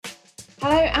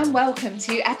Hello and welcome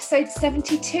to episode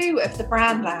 72 of The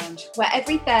Brand Lounge, where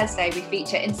every Thursday we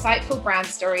feature insightful brand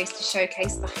stories to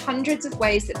showcase the hundreds of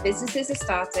ways that businesses are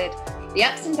started, the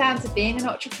ups and downs of being an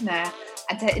entrepreneur,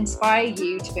 and to inspire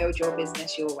you to build your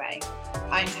business your way.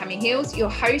 I'm Tammy Heels, your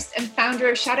host and founder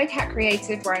of Shadowcat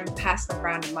Creative, where I'm a personal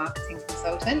brand and marketing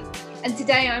consultant. And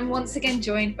today I'm once again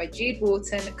joined by Jude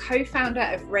Wharton, co-founder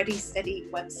of Ready Steady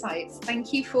Websites.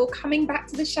 Thank you for coming back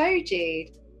to the show, Jude.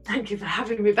 Thank you for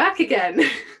having me back again.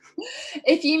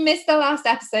 If you missed the last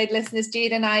episode, listeners,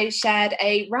 Jude and I shared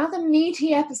a rather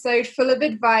meaty episode full of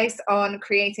advice on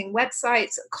creating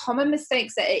websites, common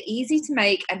mistakes that are easy to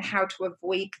make, and how to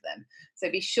avoid them. So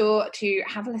be sure to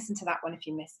have a listen to that one if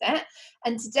you missed it.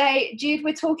 And today, Jude,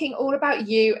 we're talking all about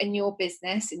you and your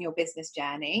business and your business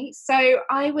journey. So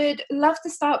I would love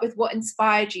to start with what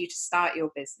inspired you to start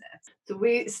your business. So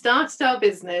we started our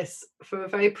business for a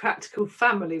very practical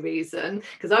family reason,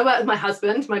 because I work with my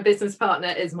husband. My business partner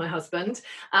is my husband.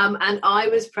 And I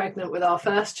was pregnant with our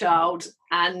first child.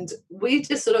 And we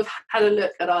just sort of had a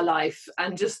look at our life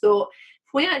and just thought,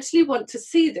 we actually want to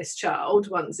see this child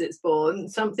once it's born,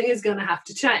 something is going to have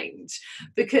to change,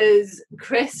 because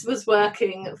Chris was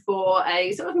working for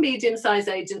a sort of medium-sized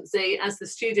agency as the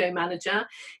studio manager.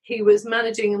 He was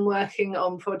managing and working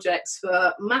on projects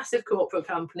for massive corporate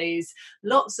companies.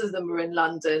 Lots of them were in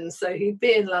London, so he'd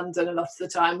be in London a lot of the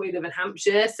time. We live in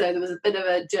Hampshire, so there was a bit of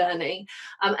a journey.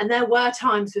 And there were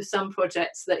times with some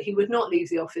projects that he would not leave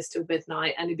the office till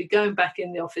midnight, and he'd be going back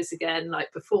in the office again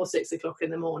like before 6 o'clock in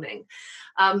the morning.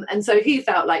 And so he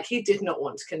felt like he did not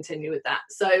want to continue with that.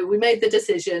 So we made the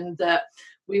decision that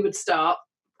we would start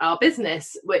our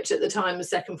business, which at the time was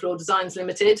Second Floor Designs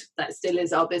Limited. That still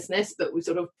is our business, but we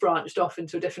sort of branched off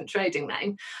into a different trading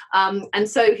name. And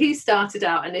so he started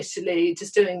out initially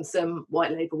just doing some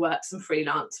white label work, some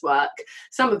freelance work,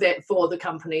 some of it for the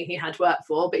company he had worked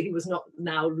for, but he was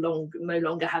no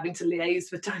longer having to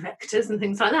liaise with directors and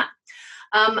things like that.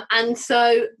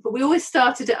 But we always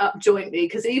started it up jointly,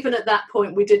 because even at that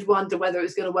point we did wonder whether it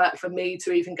was going to work for me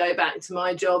to even go back to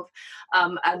my job,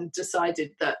 and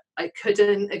decided that I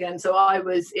couldn't again. So I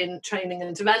was in training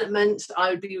and development. I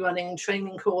would be running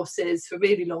training courses for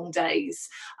really long days,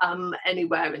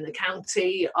 anywhere in the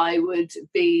county. I would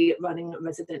be running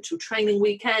residential training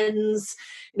weekends.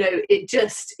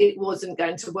 It wasn't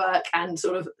going to work. And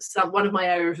sort of one of my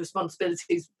areas of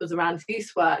responsibilities was around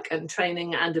youth work and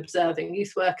training and observing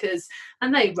youth workers.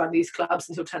 And they run these clubs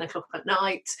until 10 o'clock at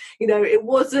night. It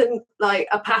wasn't like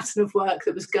a pattern of work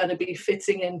that was going to be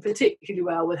fitting in particularly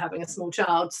well with having a small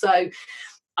child. So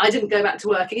I didn't go back to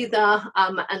work either.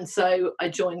 And so I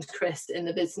joined Chris in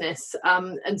the business.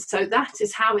 And so that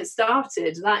is how it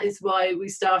started. That is why we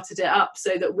started it up,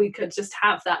 so that we could just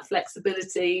have that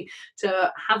flexibility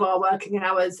to have our working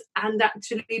hours and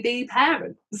actually be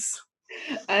parents.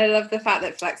 I love the fact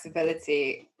that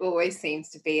flexibility always seems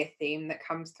to be a theme that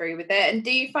comes through with it. And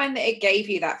do you find that it gave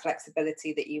you that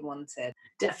flexibility that you wanted?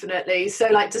 Definitely. So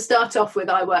to start off with,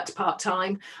 I worked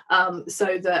part-time,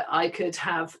 so that I could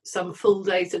have some full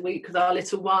days a week with our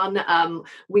little one.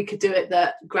 We could do it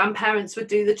that grandparents would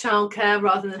do the childcare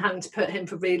rather than having to put him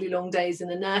for really long days in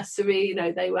the nursery.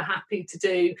 They were happy to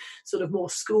do sort of more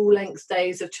school length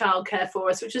days of childcare for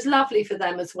us, which is lovely for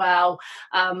them as well.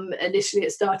 Initially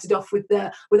it started off with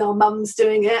our mums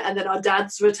doing it, and then our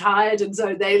dads retired, and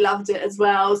so they loved it as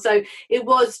well. So it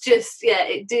was just,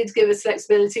 it did give us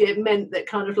flexibility. It meant that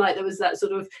kind of like there was that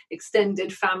sort of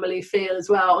extended family feel as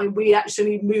well. I mean, we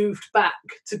actually moved back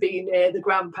to be near the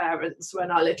grandparents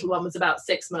when our little one was about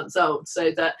 6 months old,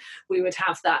 so that we would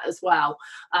have that as well.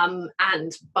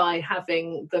 And by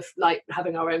having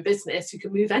our own business, you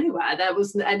can move anywhere. There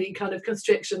wasn't any kind of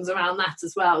constrictions around that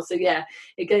as well. So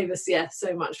it gave us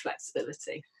so much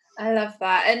flexibility. I love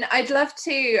that. And I'd love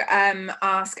to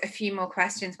ask a few more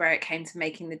questions where it came to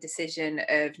making the decision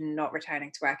of not returning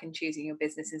to work and choosing your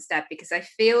business instead, because I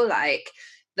feel like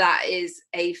that is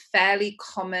a fairly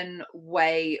common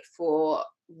way for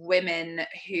women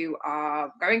who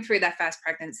are going through their first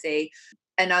pregnancy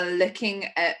and are looking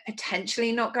at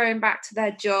potentially not going back to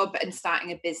their job and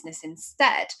starting a business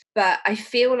instead. But I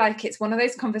feel like it's one of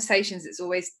those conversations that's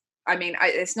always,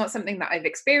 it's not something that I've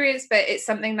experienced, but it's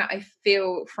something that I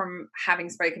feel from having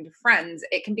spoken to friends,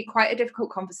 it can be quite a difficult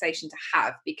conversation to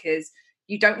have, because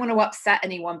you don't want to upset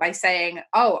anyone by saying,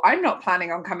 oh, I'm not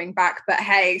planning on coming back, but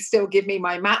hey, still give me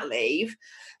my mat leave.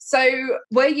 So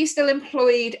were you still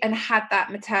employed and had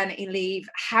that maternity leave?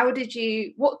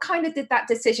 What kind of did that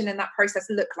decision and that process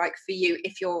look like for you,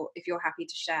 if you're happy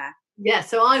to share? Yeah,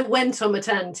 so I went on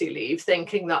maternity leave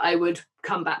thinking that I would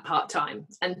come back part-time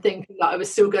and thinking that I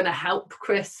was still going to help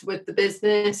Chris with the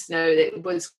business. It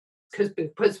was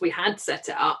because we had set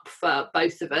it up for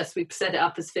both of us, we set it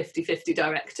up as 50-50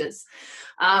 directors.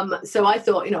 So I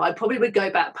thought, I probably would go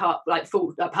back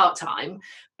part-time,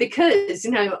 because,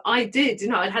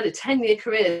 I'd had a 10-year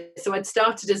career. So I'd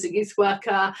started as a youth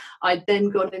worker. I'd then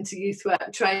gone into youth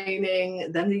work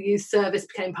training. Then the youth service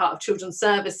became part of children's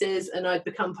services, and I'd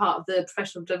become part of the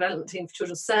professional development team for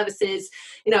children's services,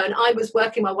 and I was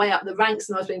working my way up the ranks,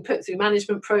 and I was being put through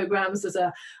management programs as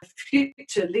a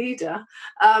future leader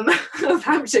of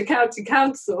Hampshire County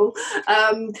Council,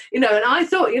 and I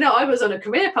thought, I was on a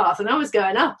career path and I was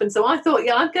going up. And so I thought,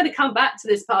 I'm going to come back to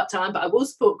this part-time, but I will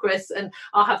support Chris and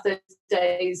I'll have those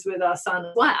days with our son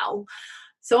as well.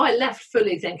 So I left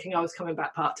fully thinking I was coming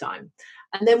back part-time.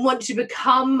 And then once you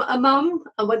become a mum,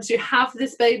 and once you have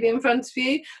this baby in front of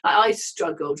you, I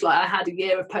struggled. I had a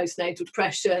year of postnatal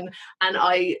depression, and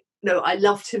I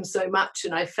loved him so much,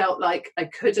 and I felt like I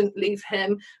couldn't leave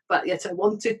him, but yet I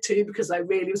wanted to, because I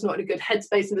really was not in a good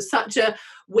headspace. And it was such a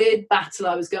weird battle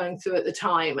I was going through at the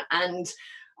time. And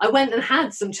I went and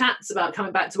had some chats about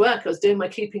coming back to work. I was doing my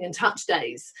Keeping in Touch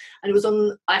days, and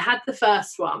I had the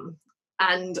first one,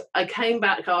 and I came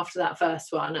back after that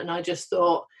first one, and I just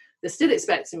thought, they're still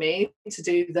expecting me to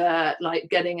do the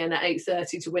getting in at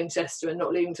 8:30 to Winchester and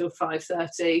not leaving till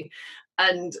 5:30.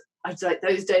 And I was like,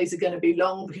 those days are going to be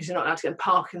long, because you're not allowed to get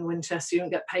park in Winchester. You don't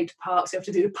get paid to park, so you have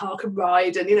to do the park and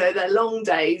ride. And, they're long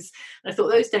days. And I thought,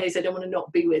 those days I don't want to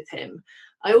not be with him.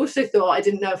 I also thought I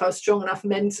didn't know if I was strong enough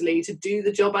mentally to do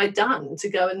the job I'd done, to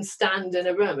go and stand in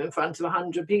a room in front of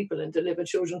 100 people and deliver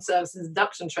children's services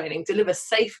induction training, deliver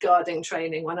safeguarding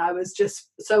training, when I was just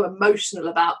so emotional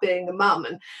about being a mum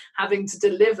and having to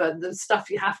deliver the stuff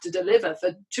you have to deliver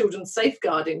for children's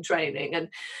safeguarding training. And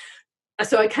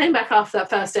so I came back after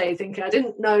that first day thinking I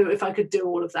didn't know if I could do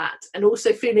all of that, and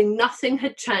also feeling nothing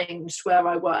had changed where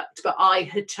I worked, but I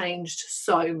had changed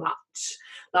so much.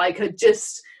 I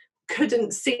just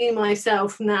couldn't see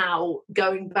myself now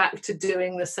going back to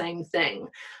doing the same thing.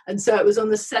 And so it was on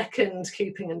the second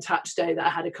Keeping in Touch day that I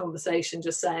had a conversation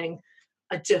just saying,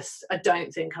 I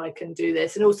don't think I can do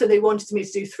this. And also they wanted me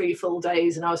to do 3 full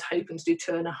days, and I was hoping to do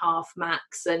 2.5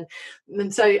 max. And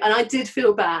I did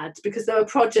feel bad, because there were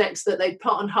projects that they'd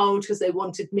put on hold because they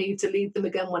wanted me to lead them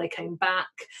again when I came back.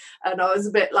 And I was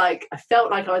a bit I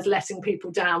felt like I was letting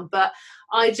people down, but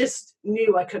I just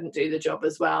knew I couldn't do the job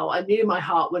as well. I knew my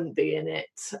heart wouldn't be in it.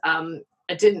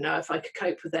 I didn't know if I could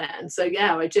cope with it. And so,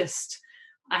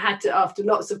 I had to, after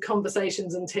lots of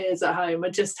conversations and tears at home, I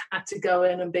just had to go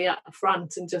in and be up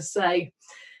front and just say,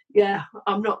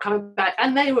 I'm not coming back.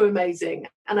 And they were amazing.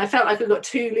 And I felt like I got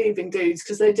 2 leaving dues,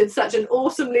 because they did such an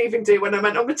awesome leaving do when I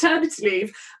went on maternity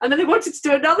leave. And then they wanted to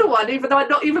do another one, even though I'd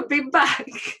not even been back,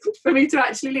 for me to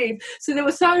actually leave. So they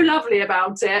were so lovely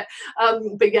about it.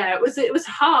 It was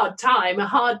a hard time,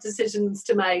 hard decisions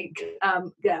to make,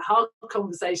 hard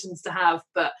conversations to have,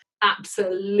 but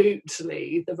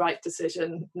absolutely the right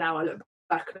decision. Now I look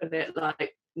back on it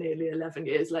nearly 11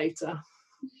 years later.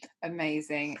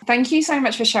 Amazing. Thank you so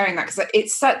much for sharing that, because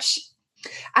it's such,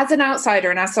 as an outsider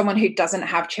and as someone who doesn't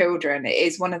have children, it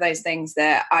is one of those things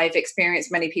that I've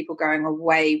experienced many people going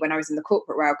away when I was in the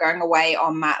corporate world, going away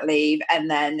on mat leave, and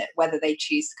then whether they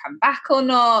choose to come back or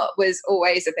not was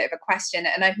always a bit of a question.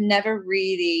 And I've never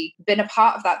really been a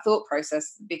part of that thought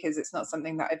process, because it's not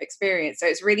something that I've experienced. So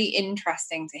it's really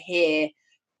interesting to hear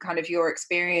kind of your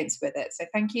experience with it. So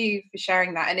thank you for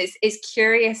sharing that. And it's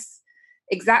curious,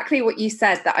 exactly what you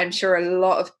said, that I'm sure a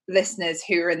lot of listeners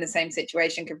who are in the same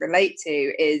situation could relate to,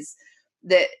 is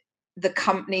that the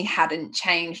company hadn't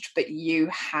changed, but you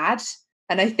had.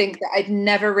 And I think that I'd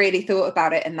never really thought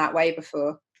about it in that way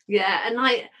before. Yeah, and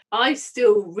I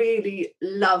still really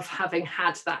love having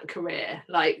had that career.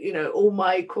 All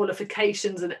my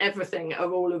qualifications and everything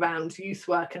are all around youth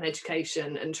work and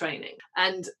education and training.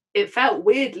 And it felt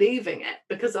weird leaving it,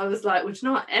 because I was like,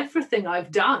 not everything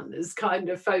I've done is kind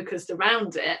of focused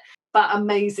around it, but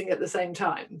amazing at the same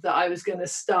time, that I was going to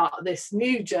start this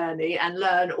new journey and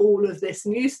learn all of this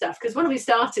new stuff. Because when we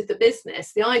started the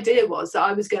business, the idea was that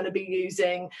I was going to be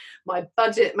using my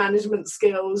budget management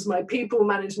skills, my people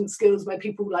management skills, my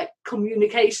people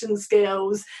communication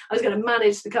skills. I was going to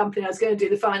manage the company. I was going to do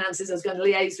the finances. I was going to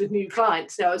liaise with new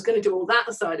clients. I was going to do all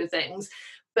that side of things.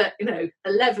 But,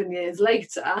 11 years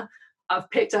later, I've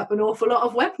picked up an awful lot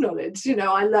of web knowledge.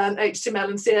 I learned HTML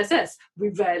and CSS.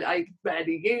 I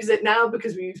rarely use it now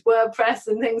because we use WordPress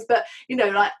and things. But,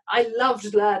 I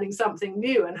loved learning something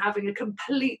new and having a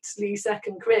completely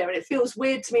second career. And it feels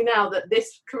weird to me now that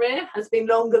this career has been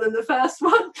longer than the first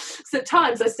one. So at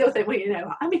times I still think,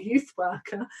 I'm a youth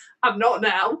worker. I'm not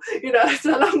now. It's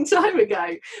a long time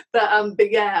ago. But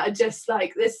I just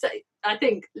this. I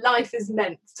think life is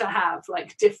meant to have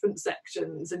like different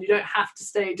sections, and you don't have to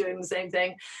stay doing the same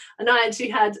thing. And I actually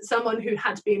had someone who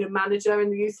had been a manager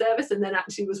in the youth service and then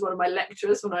actually was one of my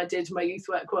lecturers when I did my youth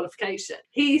work qualification.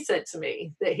 He said to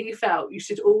me that he felt you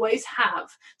should always have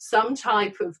some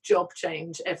type of job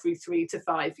change every 3 to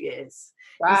 5 years.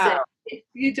 He said, if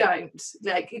you don't,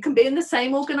 like, you can be in the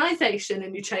same organization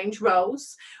and you change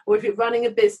roles, or if you're running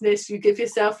a business, you give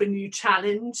yourself a new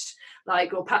challenge,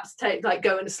 like, or perhaps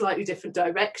go in a slightly different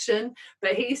direction.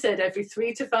 But he said every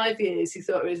 3 to 5 years, he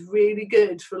thought it was really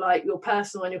good for like your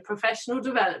personal and your professional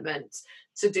development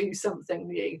to do something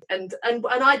new. And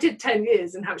I did 10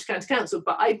 years in Hampshire County Council,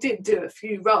 but I did do a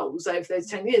few roles over those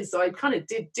 10 years. So I kind of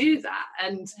did do that.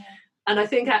 And I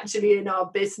think actually in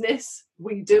our business,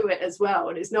 we do it as well.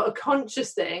 And it's not a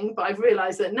conscious thing, but I've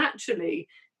realised that naturally,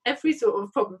 every sort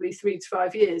of probably 3 to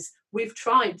 5 years, we've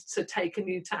tried to take a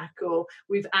new tack or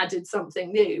we've added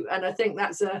something new. And I think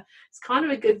it's kind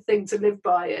of a good thing to live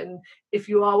by. And if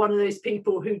you are one of those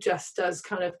people who just does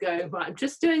kind of go, right, I'm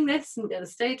just doing this and I'm going to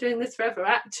stay doing this forever,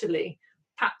 actually,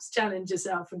 perhaps challenge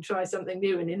yourself and try something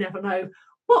new, and you never know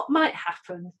what might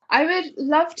happen. I would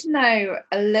love to know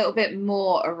a little bit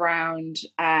more around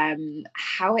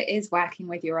how it is working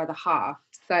with your other half.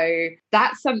 So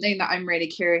that's something that I'm really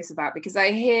curious about, because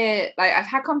I hear, like, I've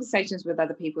had conversations with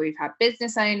other people who've had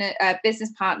business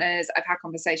partners. I've had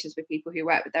conversations with people who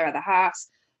work with their other halves.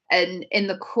 And in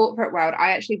the corporate world,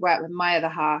 I actually worked with my other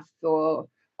half for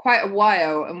quite a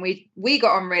while, and we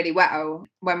got on really well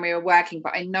when we were working,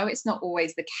 but I know it's not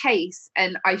always the case.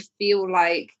 And I feel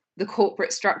like the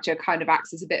corporate structure kind of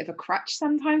acts as a bit of a crutch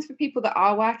sometimes for people that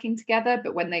are working together,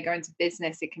 but when they go into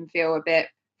business, it can feel a bit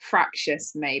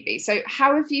fractious maybe. So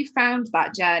how have you found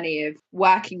that journey of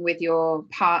working with your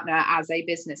partner as a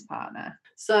business partner?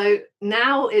 So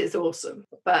now it's awesome,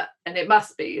 and it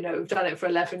must be, we've done it for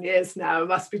 11 years now, it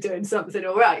must be doing something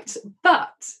all right.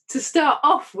 But to start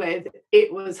off with,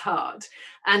 it was hard.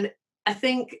 And I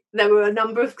think there were a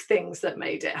number of things that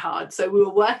made it hard. So we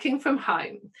were working from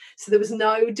home. So there was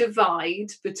no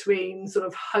divide between sort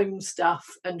of home stuff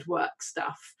and work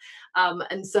stuff.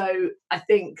 And so I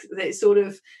think that sort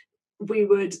of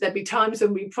there'd be times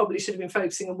when we probably should have been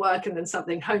focusing on work, and then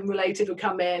something home related would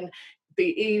come in,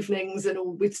 be evenings,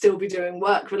 and we'd still be doing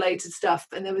work related stuff.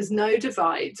 And there was no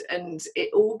divide, and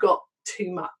it all got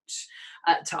too much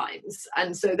at times,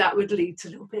 and so that would lead to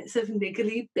little bits of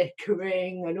niggly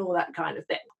bickering and all that kind of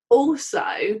thing.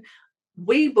 Also,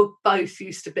 we were both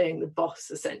used to being the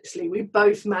boss, essentially. We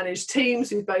both managed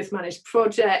teams, we both managed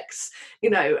projects,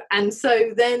 and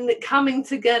so then coming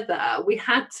together, we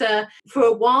had to, for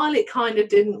a while it kind of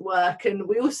didn't work, and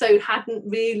we also hadn't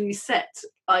really set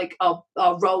like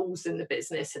our roles in the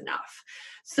business enough.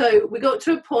 So we got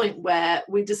to a point where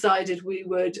we decided we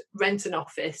would rent an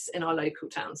office in our local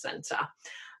town centre.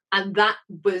 And that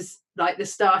was like the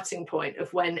starting point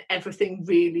of when everything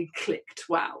really clicked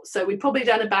well. So we'd probably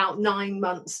done about 9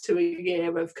 months to a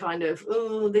year of kind of,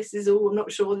 I'm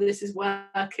not sure this is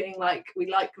working. Like,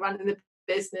 we like running the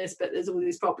business, but there's all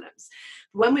these problems.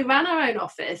 When we ran our own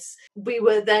office, we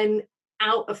were then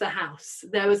out of the house.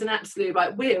 There was an absolute,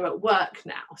 like, we're at work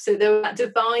now. So there was that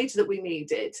divide that we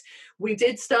needed. We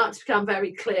did start to become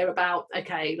very clear about,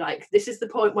 okay, like, this is the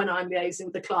point when I'm liaising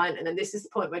with the client, and then this is the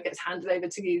point where it gets handed over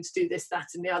to you to do this, that,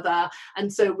 and the other.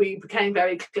 And so we became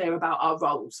very clear about our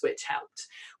roles, which helped.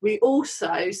 We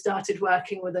also started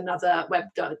working with another web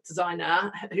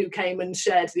designer who came and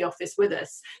shared the office with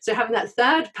us. So having that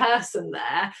third person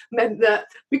there meant that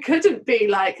we couldn't be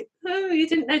like, oh, you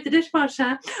didn't know the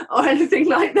dishwasher, or anything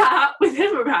like that with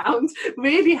him around.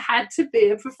 Really had to be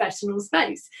a professional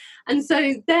space. And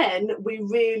so then we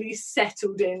really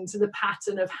settled into the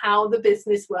pattern of how the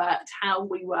business worked, how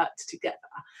we worked together.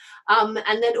 And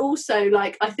then also,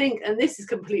 like, I think, and this is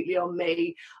completely on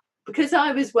me, because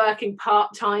I was working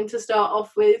part-time to start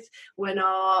off with when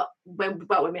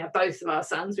we had both of our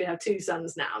sons. We have 2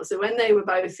 sons now. So when they were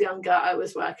both younger, I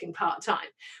was working part-time.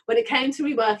 When it came to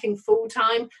me working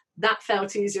full-time, that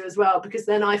felt easier as well, because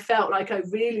then I felt like I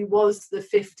really was the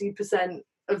 50%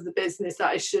 of the business that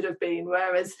I should have been,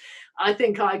 whereas I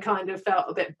think I kind of felt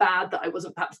a bit bad that I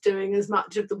wasn't perhaps doing as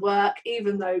much of the work,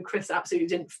 even though Chris absolutely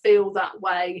didn't feel that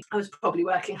way. I was probably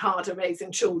working harder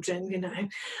raising children,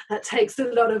 that takes a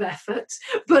lot of effort,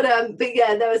 but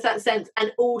yeah, there was that sense.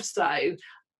 And also,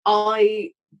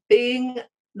 I, being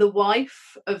the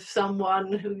wife of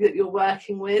someone that you're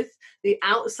working with, the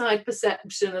outside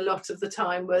perception a lot of the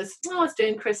time was, I was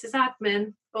doing Chris's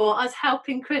admin, or I was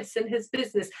helping Chris in his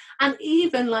business. And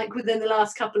even like within the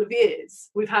last couple of years,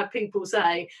 we've had people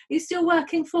say, are you still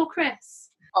working for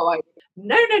Chris? Oh,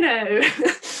 no.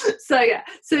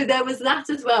 So there was that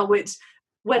as well, which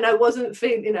when I wasn't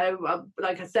feeling,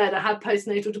 like I said, I had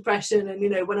postnatal depression,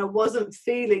 and when I wasn't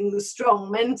feeling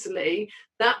strong mentally,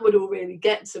 that would all really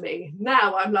get to me.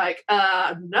 Now I'm like,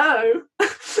 no.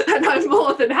 And I'm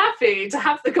more than happy to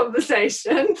have the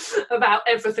conversation about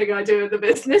everything I do in the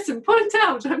business and point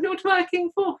out I'm not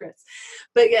working for Chris.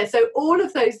 But yeah, so all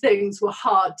of those things were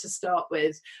hard to start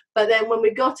with. But then when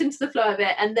we got into the flow of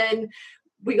it, and then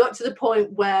we got to the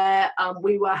point where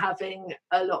we were having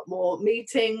a lot more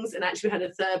meetings, and actually we had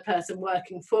a third person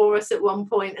working for us at one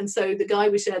point. And so the guy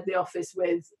we shared the office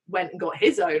with went and got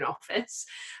his own office.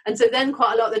 And so then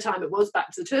quite a lot of the time it was back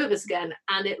to the two of us again,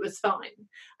 and it was fine.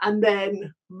 And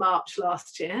then March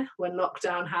last year, when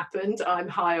lockdown happened, I'm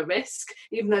higher risk.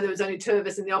 Even though there was only two of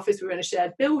us in the office, we were in a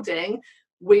shared building,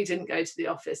 we didn't go to the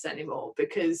office anymore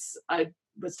because I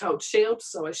was told to shield,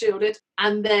 so I shielded.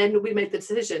 And then we made the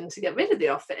decision to get rid of the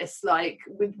office. Like,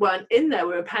 we weren't in there,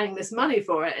 we were paying this money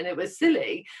for it, and it was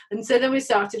silly. And so then we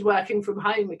started working from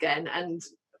home again and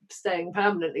staying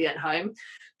permanently at home.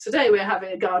 Today we're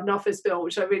having a garden office built,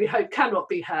 which I really hope cannot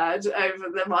be heard over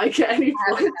the mic at any point.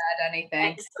 I haven't heard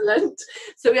anything. Excellent.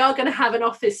 So we are going to have an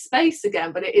office space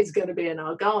again, but it is going to be in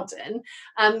our garden.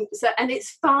 And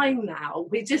it's fine now.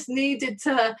 We just needed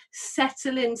to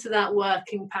settle into that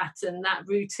working pattern, that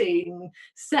routine,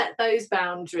 set those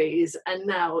boundaries,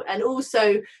 and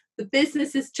also the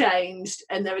business has changed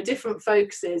and there are different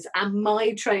focuses, and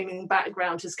my training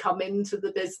background has come into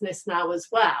the business now as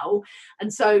well.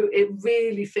 And so it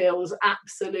really feels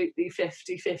absolutely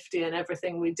 50-50 in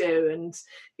everything we do. And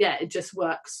yeah, it just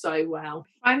works so well.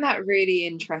 I find that really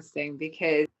interesting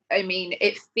because, I mean,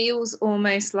 it feels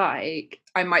almost like,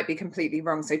 I might be completely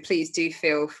wrong, so please do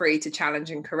feel free to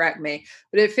challenge and correct me,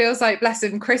 but it feels like, bless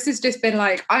him, Chris has just been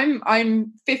like, I'm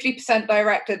 50%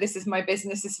 director, this is my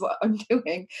business, this is what I'm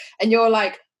doing. And you're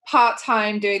like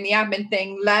part-time doing the admin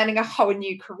thing, learning a whole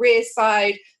new career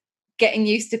side, getting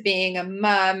used to being a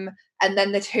mum. And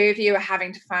then the two of you are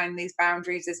having to find these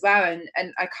boundaries as well.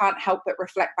 And I can't help but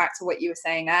reflect back to what you were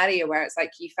saying earlier, where it's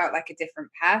like you felt like a different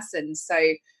person. So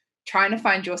trying to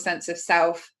find your sense of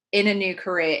self in a new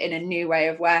career, in a new way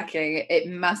of working, it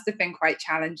must have been quite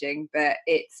challenging, but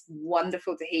it's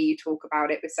wonderful to hear you talk about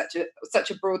it with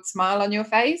such a broad smile on your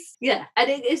face. Yeah, and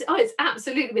it's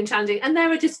absolutely been challenging. And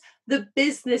there are just the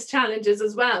business challenges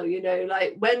as well,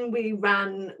 like when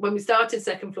we started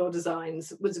Second Floor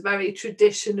Designs, was a very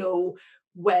traditional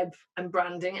web and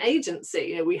branding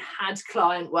agency. We had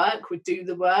client work, we'd do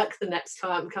the work, the next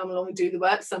client would come along and do the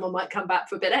work, someone might come back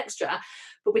for a bit extra,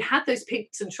 but we had those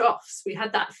peaks and troughs, we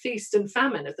had that feast and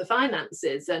famine of the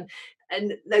finances, and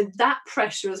that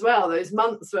pressure as well, those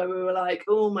months where we were like,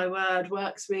 oh my word,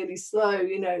 work's really slow,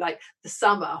 like the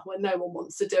summer when no one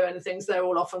wants to do anything, so they're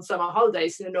all off on summer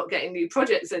holidays and you're not getting new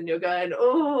projects in, you're going,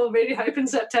 oh, really hope in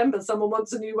September someone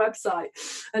wants a new website,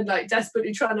 and like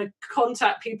desperately trying to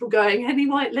contact people going, any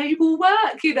white label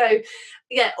work,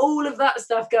 all of that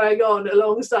stuff going on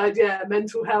alongside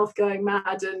mental health going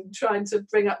mad and trying to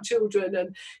bring up children.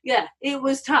 And it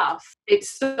was tough.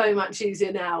 It's so much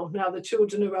easier now the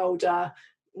children are older.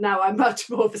 Now I'm much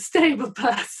more of a stable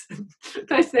person.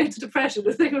 Postnatal depression,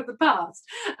 a thing of the past.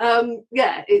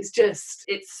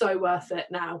 It's so worth it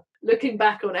now. Looking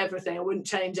back on everything, I wouldn't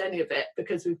change any of it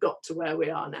because we've got to where we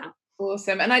are now.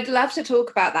 Awesome. And I'd love to talk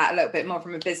about that a little bit more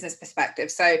from a business perspective.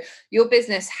 So your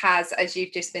business has, as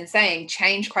you've just been saying,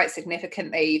 changed quite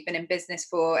significantly. You've been in business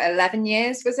for 11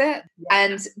 years, was it? Yeah.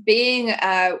 And being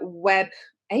a web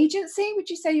agency, would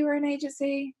you say you were an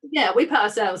agency? Yeah, we put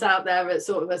ourselves out there as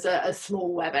sort of as a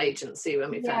small web agency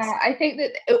when we first. Yeah, I think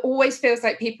that it always feels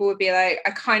like people would be like, I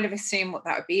kind of assume what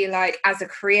that would be like. As a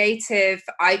creative,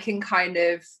 I can kind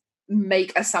of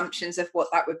make assumptions of what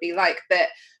that would be like. But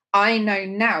I know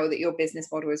now that your business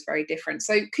model is very different.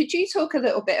 So could you talk a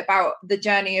little bit about the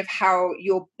journey of how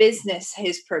your business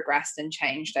has progressed and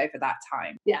changed over that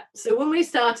time? Yeah. So when we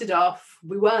started off,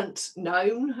 we weren't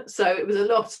known. So it was a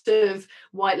lot of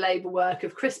white label work,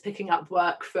 of Chris picking up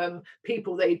work from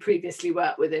people that he'd previously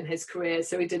worked with in his career.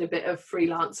 So he did a bit of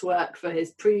freelance work for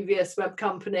his previous web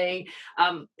company,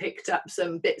 picked up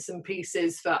some bits and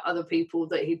pieces for other people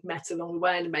that he'd met along the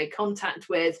way and made contact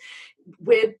with.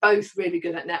 we're both really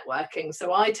good at networking.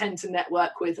 So I tend to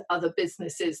network with other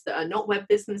businesses that are not web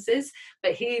businesses,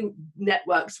 but he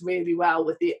networks really well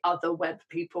with the other web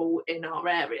people in our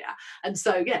area. And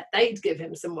so, yeah, they'd give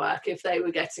him some work if they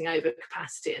were getting over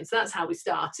capacity. And so that's how we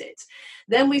started.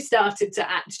 Then we started to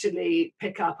actually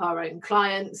pick up our own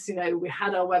clients. You know, we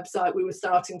had our website, we were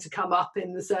starting to come up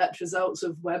in the search results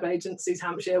of Web Agencies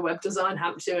Hampshire, Web Design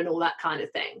Hampshire, and all that kind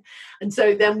of thing. And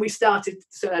so then we started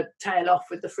to tail off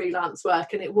with the freelance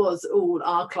work, and it was all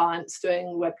our clients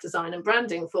doing web design and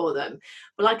branding for them.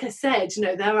 But like I said, you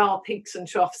know, there are peaks and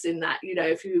troughs in that. You know,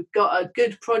 if you've got a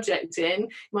good project in, you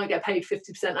might get paid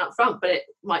 50% up front, but it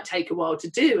might take a while to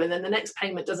do, and then the next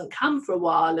payment doesn't come for a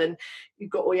while, and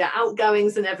you've got all your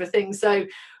outgoings and everything. So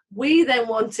we then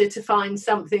wanted to find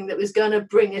something that was going to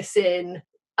bring us in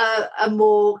a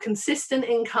more consistent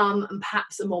income and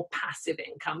perhaps a more passive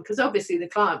income, because obviously the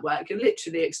client work, you're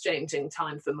literally exchanging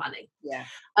time for money. Yeah.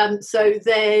 So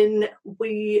then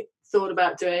we thought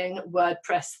about doing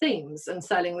WordPress themes and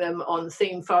selling them on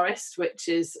ThemeForest, which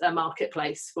is a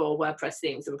marketplace for WordPress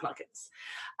themes and plugins.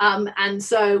 And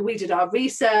so we did our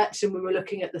research, and we were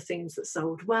looking at the themes that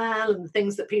sold well and the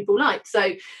things that people liked.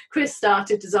 So Chris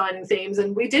started designing themes,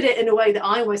 and we did it in a way that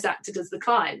I always acted as the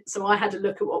client. So I had to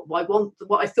look at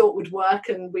what I thought would work,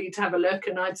 and we'd have a look,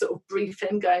 and I'd sort of brief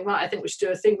him going, right, I think we should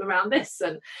do a theme around this.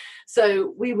 And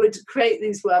so we would create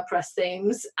these WordPress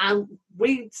themes, and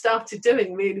we started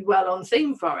doing really well on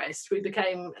ThemeForest. We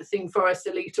became a ThemeForest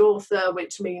elite author,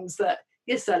 which means that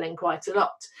you're selling quite a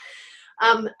lot.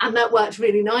 And that worked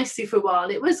really nicely for a while.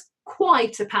 It was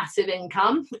quite a passive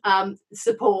income.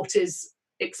 Support is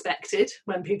expected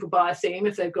when people buy a theme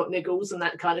if they've got niggles and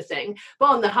that kind of thing. But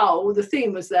on the whole, the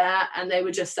theme was there, and they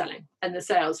were just selling, and the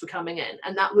sales were coming in.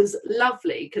 And that was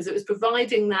lovely, because it was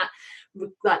providing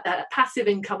that passive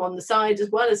income on the side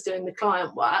as well as doing the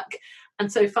client work.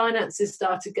 And so finances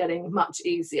started getting much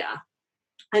easier,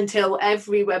 until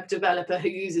every web developer who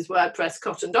uses WordPress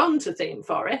cottoned on to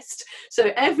ThemeForest.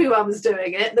 So everyone was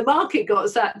doing it. The market got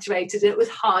saturated. It was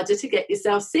harder to get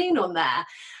yourself seen on there.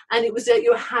 And it was that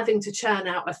you were having to churn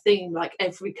out a theme like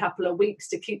every couple of weeks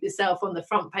to keep yourself on the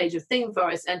front page of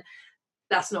ThemeForest. And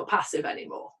that's not passive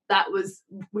anymore.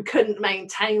 We couldn't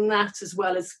maintain that as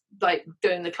well as like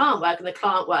doing the client work, and the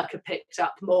client work had picked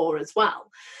up more as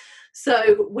well.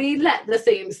 So we let the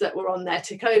themes that were on there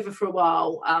tick over for a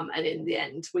while, and in the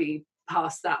end we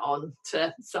passed that on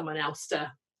to someone else to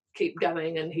keep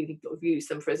going, and he would use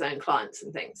them for his own clients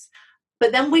and things.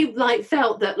 But then we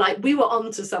felt that we were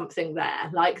onto something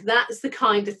there. That's the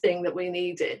kind of thing that we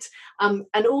needed.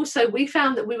 And also we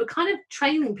found that we were kind of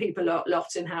training people a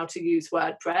lot in how to use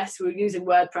WordPress. We were using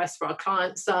WordPress for our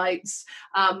client sites,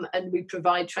 and we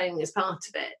provide training as part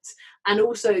of it. And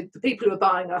also the people who were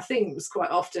buying our themes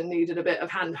quite often needed a bit of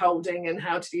hand holding and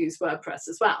how to use WordPress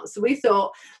as well. So we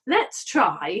thought, let's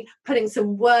try putting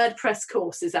some WordPress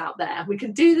courses out there. We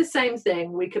can do the same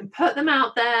thing. We can put them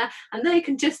out there, and they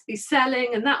can just be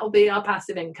selling, and that will be our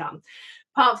passive income.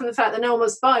 Apart from the fact that no one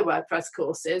wants to buy WordPress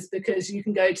courses, because you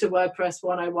can go to WordPress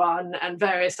 101 and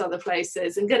various other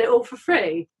places and get it all for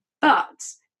free. But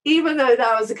even though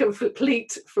that was a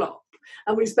complete flop,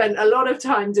 and we spent a lot of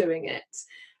time doing it,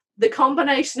 the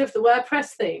combination of the WordPress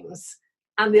themes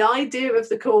and the idea of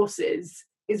the courses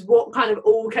is what kind of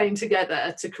all came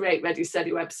together to create Ready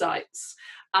Steady Websites.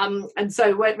 And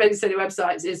so Ready Steady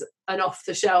Websites is an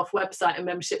off-the-shelf website and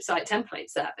membership site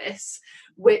template service,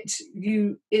 which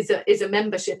is a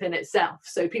membership in itself.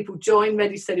 So people join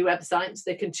Ready Steady Websites,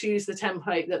 they can choose the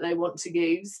template that they want to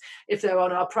use. If they're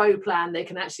on our pro plan, they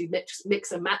can actually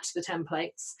mix and match the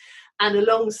templates. And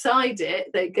alongside it,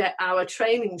 they get our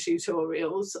training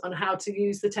tutorials on how to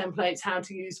use the templates, how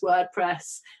to use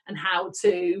WordPress, and how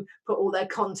to put all their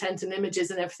content and images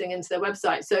and everything into their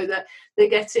website, so that they're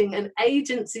getting an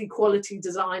agency quality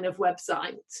design of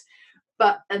website,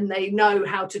 and they know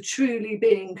how to truly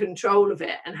be in control of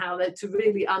it and how to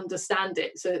really understand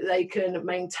it, so that they can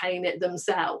maintain it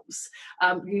themselves,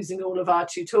 using all of our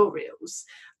tutorials.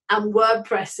 And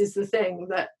WordPress is the thing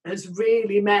that has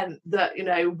really meant that,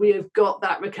 we have got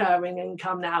that recurring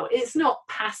income now. It's not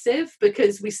passive,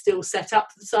 because we still set up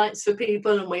the sites for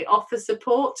people and we offer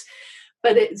support,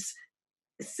 but it's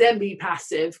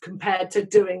semi-passive compared to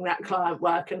doing that client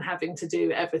work and having to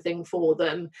do everything for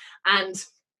them. And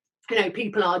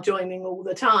people are joining all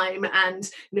the time,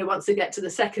 and once they get to the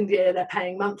second year, they're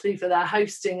paying monthly for their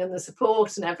hosting and the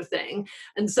support and everything.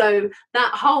 And so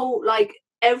that whole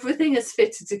everything has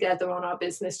fitted together on our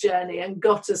business journey and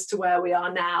got us to where we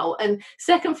are now. And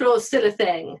second floor is still a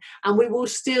thing, and we will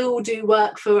still do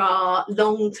work for our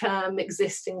long-term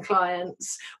existing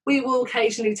clients. We will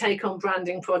occasionally take on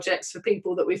branding projects for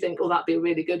people that we think, oh, that'd be a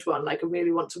really good one, like I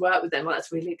really want to work with them. Well,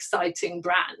 that's a really exciting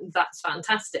brand, that's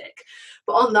fantastic.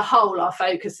 But on the whole, our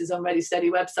focus is on Ready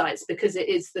Steady websites, because it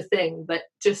is the thing that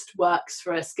just works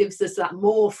for us, gives us that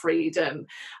more freedom,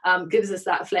 gives us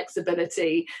that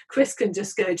flexibility. Chris can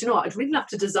just go, do you know what, I'd really love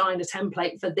to design a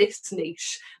template for this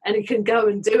niche, and he can go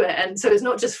and do it. And so it's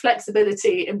not just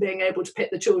flexibility in being able to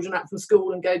pick the children up from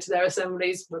school and go to their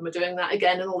assemblies when we're doing that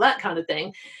again and all that kind of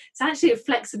thing. It's actually a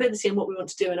flexibility in what we want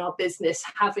to do in our business,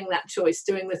 having that choice,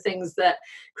 doing the things that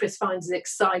Chris finds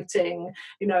exciting,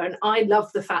 you know. And I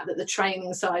love the fact that the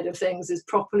training side of things is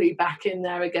properly back in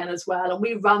there again as well. And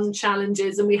we run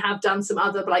challenges, and we have done some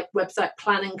other like website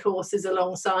planning courses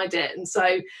alongside it. And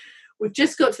so we've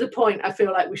just got to the point I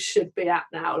feel like we should be at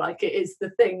now. Like, it is the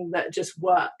thing that just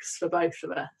works for both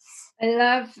of us. I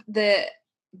love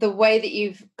the way that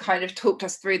you've kind of talked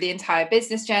us through the entire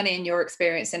business journey and your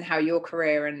experience and how your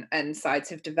career and sides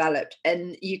have developed.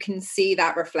 And you can see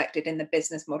that reflected in the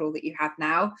business model that you have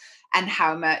now and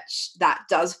how much that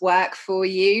does work for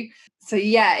you. So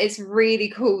yeah, it's really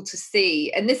cool to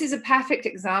see. And this is a perfect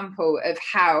example of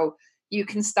how you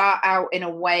can start out in a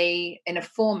way, in a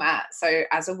format. So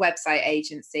as a website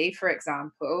agency, for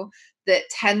example, that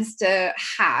tends to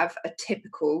have a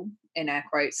typical, in air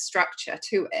quotes, structure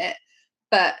to it.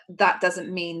 But that doesn't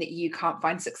mean that you can't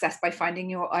find success by finding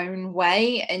your own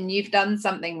way. And you've done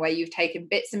something where you've taken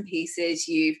bits and pieces,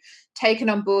 you've taken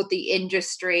on board the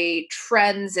industry,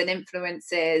 trends and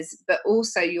influences, but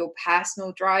also your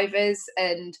personal drivers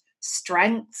and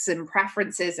strengths and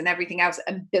preferences and everything else,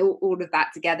 and built all of that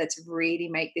together to really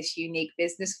make this unique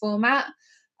business format.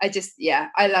 I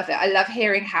love it. I love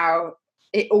hearing how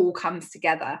it all comes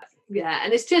together. Yeah,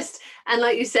 and it's just, and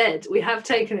like you said, we have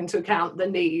taken into account the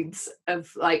needs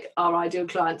of like our ideal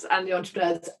clients and the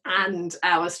entrepreneurs and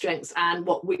our strengths and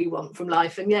what we want from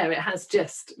life. And yeah, it has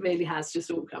just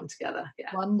all come together. Yeah.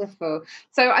 Wonderful.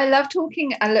 So I love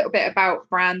talking a little bit about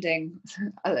branding,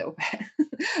 a little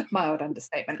bit, mild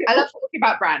understatement. I love talking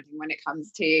about branding when it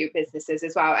comes to businesses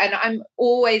as well. And I'm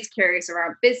always curious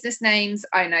around business names.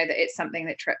 I know that it's something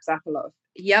that trips up a lot of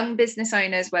young business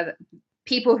owners, whether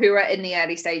people who are in the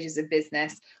early stages of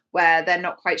business, where they're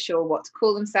not quite sure what to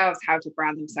call themselves, how to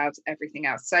brand themselves, everything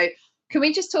else. So can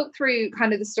we just talk through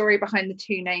kind of the story behind the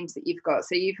two names that you've got?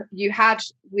 So you had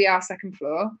We Are Second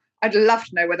Floor. I'd love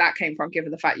to know where that came from,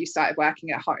 given the fact you started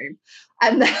working at home.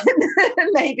 And then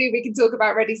maybe we can talk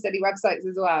about Ready Steady websites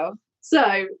as well.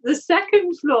 So the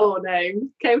Second Floor name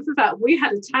came from the fact we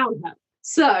had a townhouse.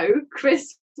 So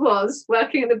Chris was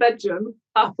working in the bedroom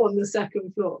up on the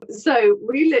second floor. So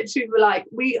we literally were like,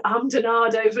 we ummed and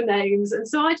ahed over names. And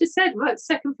so I just said, well, it's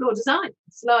Second Floor Designs.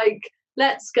 Like,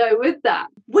 let's go with that.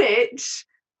 Which,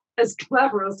 as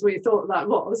clever as we thought that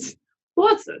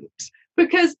wasn't.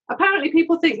 Because apparently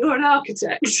people think you're an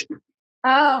architect.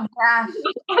 Oh, yeah.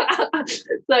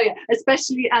 So yeah,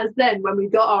 especially as then when we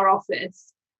got our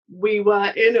office, we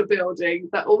were in a building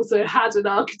that also had an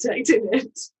architect in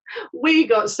it. We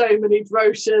got so many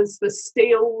brochures for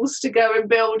steels to go in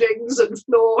buildings and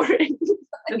flooring.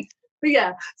 But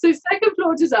yeah, so Second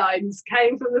Floor Designs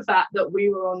came from the fact that we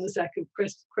were on the second.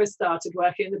 Chris started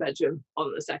working in the bedroom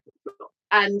on the second floor.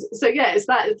 And so yeah, it's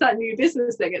that new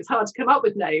business thing. It's hard to come up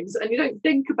with names, and you don't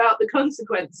think about the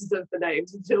consequences of the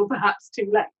names until perhaps too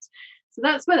late. So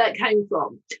that's where that came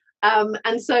from.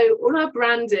 And so all our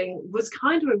branding was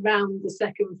kind of around the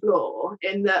second floor,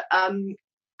 in that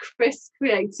Chris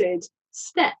created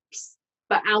steps,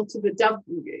 but out of a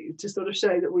W, to sort of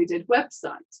show that we did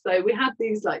websites. So we had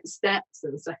these like steps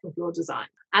and Second Floor Design.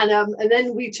 And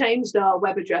then we changed our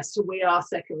web address to We Are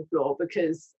Second Floor,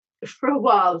 because for a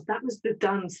while that was the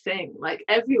done thing. Like,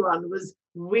 everyone was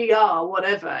We Are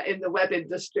whatever in the web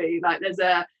industry. Like, there's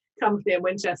a company in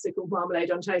Winchester called Marmalade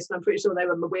on Toast, and I'm pretty sure they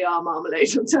were We Are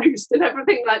Marmalade on Toast and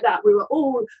everything like that. We were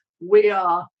all We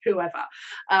Are whoever.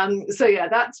 So yeah,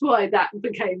 that's why that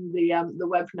became the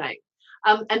web name.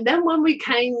 And then when we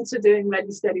came to doing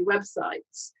Ready Steady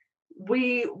websites,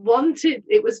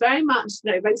 it was very much,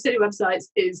 Ready Steady websites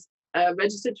is a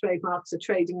registered trademark, it's a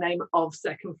trading name of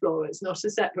Second Floor. It's not a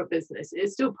separate business.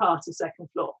 It's still part of Second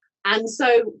Floor. And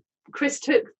so Chris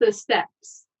took the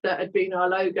steps that had been our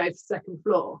logo for Second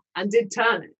Floor and did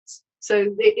turn it.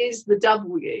 So it is the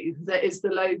W that is the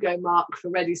logo mark for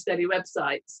Ready Steady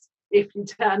websites. If you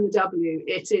turn the W,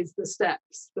 it is the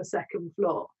steps for Second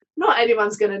Floor. not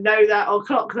anyone's going to know that or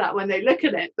clock that when they look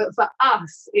at it, but for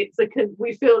us,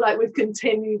 we feel like we've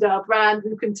continued our brand,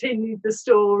 we've continued the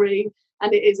story,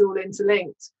 and it is all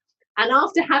interlinked. And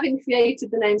after having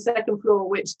created the name Second Floor,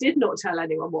 which did not tell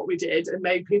anyone what we did and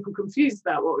made people confused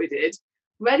about what we did,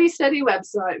 Ready Steady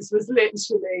Websites was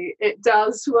literally, it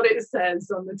does what it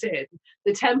says on the tin.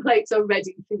 The templates are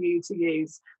ready for you to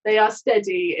use. They are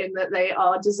steady in that they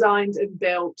are designed and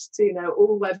built to, you know,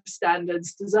 all web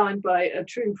standards, designed by a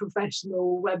true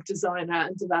professional web designer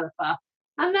and developer,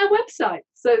 and their website.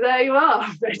 So there you are,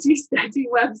 Ready Steady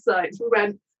Websites. We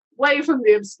went way from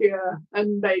the obscure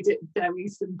and made it very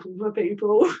simple for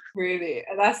people. Really,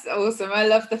 that's awesome. I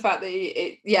love the fact that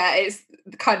it's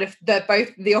kind of, they're both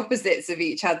the opposites of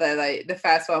each other. Like the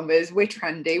first one was, we're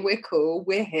trendy, we're cool,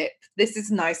 we're hip, this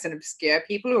is nice and obscure,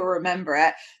 people will remember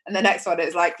it. And the next one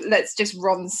is like, let's just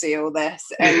Ron seal this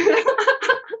and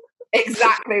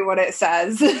exactly what it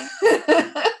says.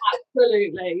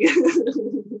 Absolutely.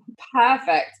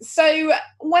 Perfect. So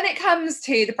when it comes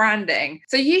to the branding,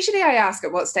 so usually I ask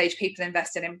at what stage people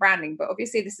invested in branding, but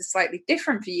obviously this is slightly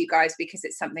different for you guys because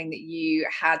it's something that you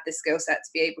had the skill set to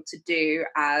be able to do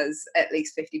as at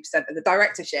least 50% of the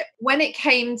directorship. When it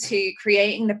came to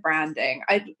creating the branding,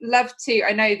 I'd love to,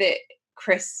 I know that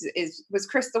was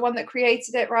Chris the one that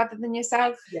created it rather than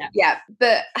yourself? Yeah.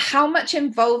 But how much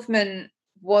involvement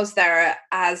was there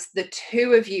as the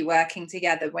two of you working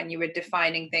together when you were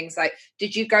defining things? Like,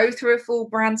 did you go through a full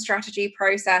brand strategy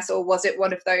process, or was it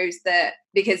one of those that,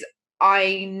 because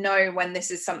I know when this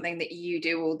is something that you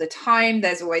do all the time,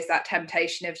 there's always that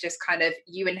temptation of just kind of,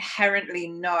 you inherently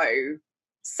know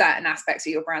certain aspects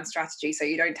of your brand strategy, so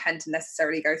you don't tend to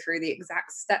necessarily go through the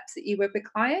exact steps that you would with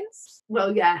clients?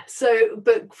 Well, yeah. So,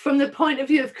 but from the point of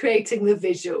view of creating the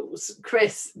visuals,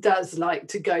 Chris does like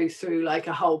to go through like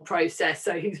a whole process.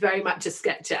 So he's very much a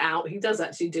sketch it out. He does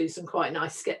actually do some quite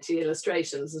nice sketchy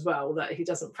illustrations as well, that he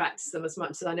doesn't practice them as much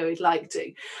as I know he'd like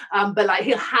to. But like,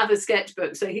 he'll have a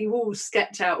sketchbook, so he will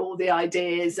sketch out all the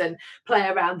ideas and play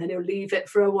around, then he'll leave it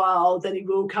for a while, then he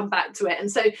will come back to it.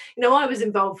 And so, you know, I was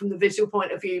involved from the visual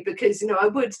point of view because, you know, I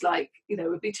would like, you know,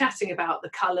 would be chatting about the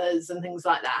colours and things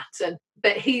like that.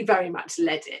 But he very much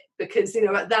led it because, you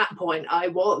know, at that point I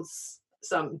was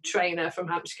some trainer from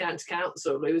Hampshire County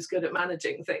Council who was good at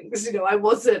managing things. You know,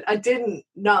 I didn't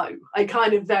know. I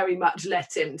kind of very much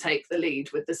let him take the lead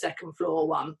with the Second Floor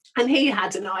one. And he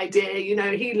had an idea, you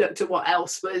know, he looked at what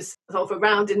else was sort of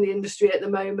around in the industry at the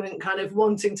moment, kind of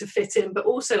wanting to fit in, but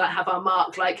also like have our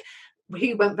mark. Like,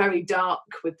 he went very dark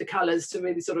with the colours to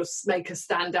really sort of make us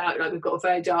stand out. Like, we've got a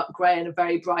very dark grey and a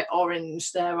very bright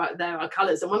orange. There are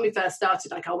colours. And when we first started,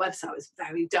 like, our website was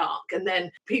very dark, and then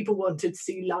people wanted to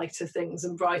see lighter things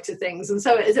and brighter things. And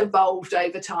so it has evolved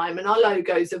over time, and our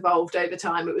logo's evolved over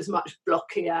time. It was much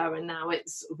blockier, and now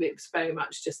it's very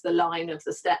much just the line of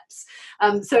the steps.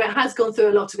 So it has gone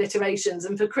through a lot of iterations.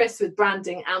 And for Chris, with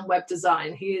branding and web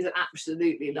design, he is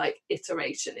absolutely like,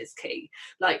 iteration is key.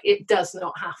 Like, it does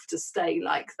not have to stay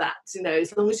like that, you know,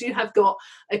 as long as you have got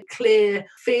a clear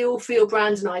feel for your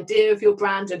brand, an idea of your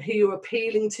brand and who you're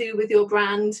appealing to with your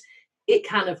brand, it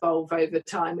can evolve over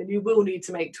time, and you will need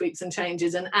to make tweaks and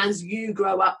changes. And as you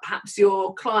grow up, perhaps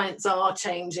your clients are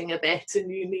changing a bit,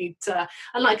 and you need to,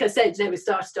 and like I said, you know, we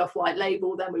started off white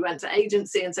label, then we went to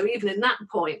agency, and so even in that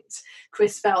point,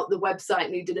 Chris felt the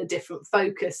website needed a different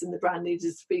focus and the brand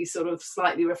needed to be sort of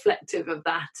slightly reflective of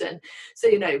that. And so,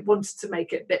 you know, wanted to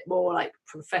make it a bit more like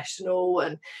professional.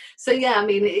 And so, yeah, I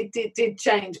mean, it did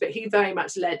change, but he very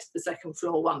much led the Second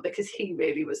Floor one because he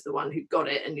really was the one who got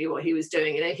it and knew what he was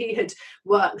doing. You know, he had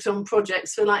worked on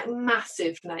projects for like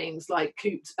massive names like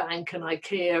Coutts Bank and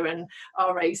IKEA and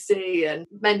RAC and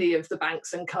many of the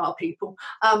banks and car people.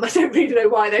 I don't really know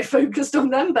why they focused on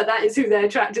them, but that is who they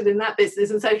attracted in that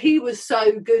business. And so he was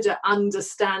so good at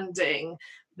understanding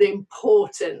the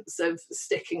importance of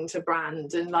sticking to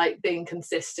brand and like being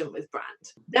consistent with brand.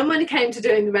 Then when it came to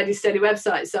doing the Ready Steady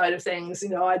website side of things, you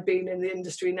know, I'd been in the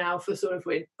industry now for sort of,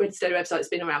 Ready Steady website's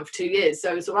been around for 2 years,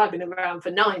 so I've been around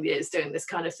for 9 years doing this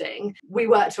kind of thing. We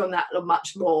worked on that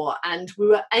much more, and we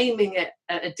were aiming it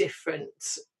at a different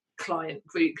client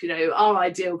group. You know, our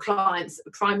ideal clients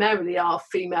primarily are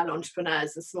female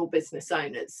entrepreneurs and small business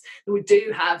owners. We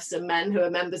do have some men who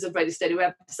are members of Ready Steady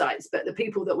websites, but the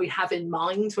people that we have in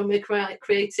mind when we're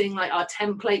creating like our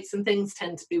templates and things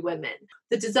tend to be women.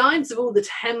 the designs of all the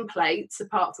templates,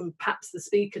 apart from perhaps the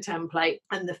speaker template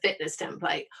and the fitness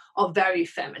template, are very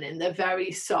feminine. They're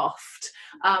very soft.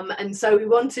 And so we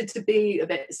wanted to be a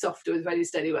bit softer with Ready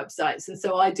Steady websites. And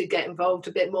so I did get involved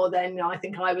a bit more then. I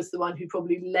think I was the one who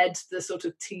probably led the sort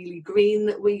of tealy green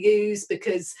that we use,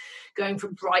 because going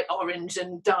from bright orange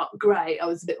and dark grey, I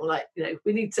was a bit more like,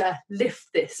 we need to lift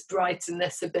this, brighten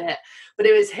this a bit. But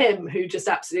it was him who just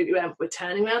absolutely went, we're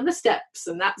turning around the steps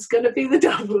and that's going to be the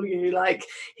W. Like,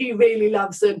 he really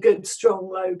loves a good strong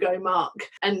logo mark.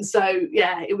 And so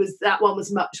that one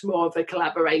was much more of a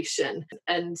collaboration,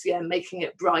 and making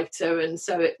it brighter. And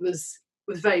so it was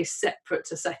very separate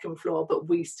to Second Floor, but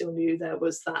we still knew there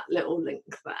was that little link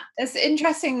there. It's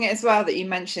interesting as well that you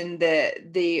mentioned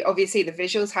the obviously the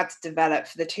visuals had to develop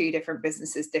for the two different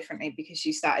businesses differently, because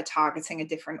you started targeting a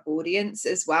different audience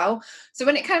as well. So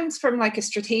when it comes from like a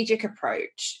strategic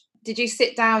approach, did you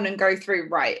sit down and go through,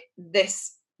 right,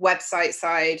 this website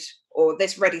side or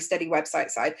this Ready Steady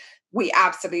website side, we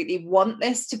absolutely want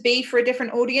this to be for a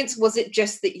different audience? Was it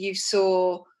just that you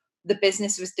saw the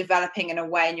business was developing in a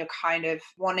way and you kind of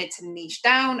wanted to niche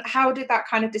down? How did that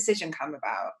kind of decision come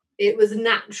about? It was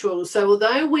natural. So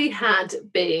although we had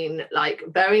been like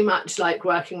very much like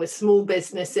working with small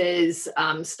businesses,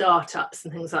 startups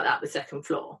and things like that with Second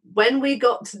Floor, when we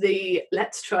got to the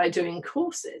let's try doing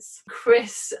courses,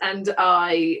 Chris and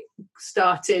I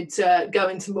started to go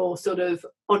into more sort of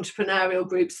entrepreneurial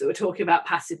groups that were talking about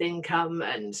passive income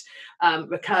and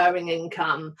recurring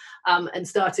income, and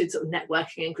started sort of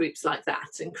networking in groups like that.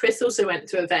 And Chris also went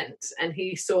to an event and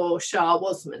he saw Shah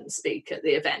Wasman speak at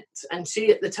the event, and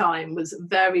she at the time was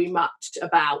very much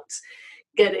about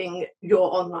getting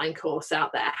your online course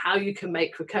out there, how you can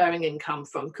make recurring income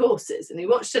from courses. And he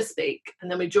watched her speak, and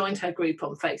then we joined her group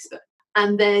on Facebook.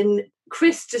 And then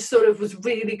Chris just sort of was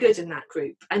really good in that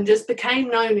group and just became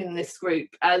known in this group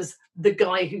as the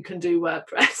guy who can do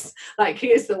WordPress. Like, he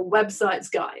is the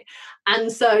websites guy. And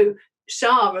so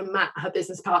Shah and Matt, her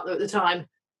business partner at the time,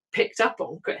 picked up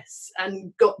on Chris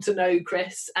and got to know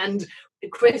Chris. And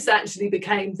Chris actually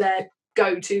became their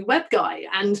go-to web guy,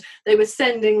 and they were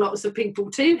sending lots of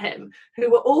people to him who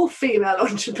were all female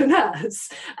entrepreneurs,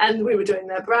 and we were doing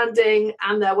their branding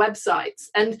and their websites.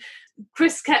 And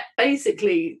Chris kept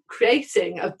basically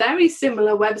creating a very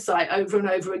similar website over and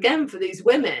over again for these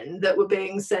women that were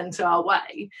being sent our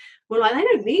way. We're like, they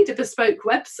don't need a bespoke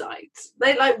website.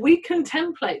 We can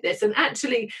template this. And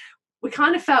actually, we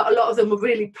kind of felt a lot of them were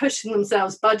really pushing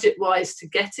themselves budget-wise to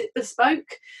get it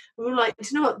bespoke. And we were like, do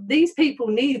you know what? These people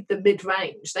need the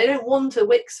mid-range. They don't want a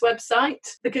Wix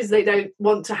website because they don't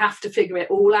want to have to figure it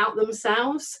all out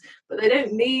themselves, but they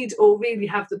don't need or really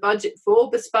have the budget for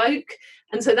bespoke.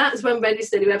 And so that's when Ready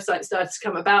Steady website started to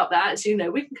come about, that,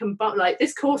 we can combine, like,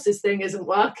 this courses thing isn't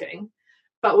working,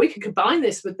 but we can combine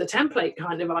this with the template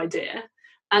kind of idea.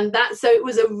 And so it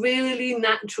was a really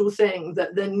natural thing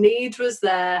that the need was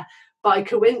there. By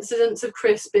coincidence of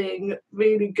Chris being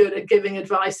really good at giving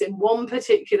advice in one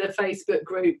particular Facebook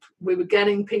group, we were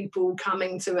getting people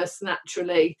coming to us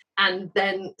naturally. And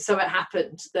then so it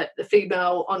happened that the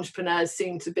female entrepreneurs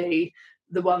seemed to be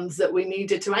the ones that we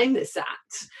needed to aim this at.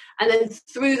 And then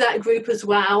through that group as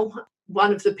well,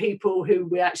 one of the people who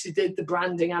we actually did the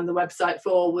branding and the website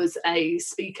for was a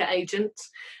speaker agent,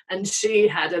 and she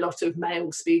had a lot of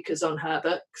male speakers on her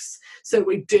books. So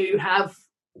we do have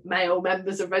male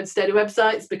members of Ready Steady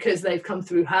websites because they've come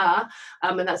through her,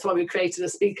 and that's why we created a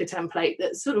speaker template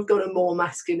that's sort of got a more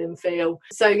masculine feel.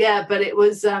 So but it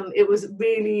was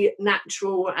really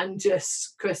natural, and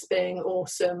just Chris being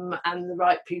awesome and the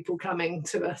right people coming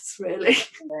to us, really.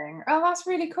 Oh, that's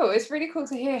really cool. It's really cool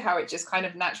to hear how it just kind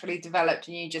of naturally developed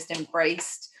and you just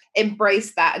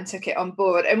embraced that and took it on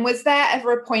board. And was there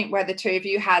ever a point where the two of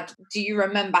you do you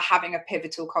remember having a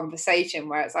pivotal conversation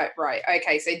where it's like, right,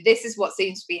 okay, so this is what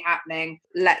seems to be happening,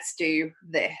 let's do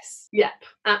this? Yep,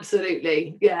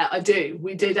 absolutely. Yeah, I do.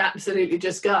 We did absolutely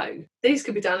just go, these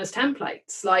could be done as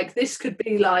templates. Like, this could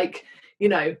be like,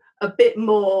 a bit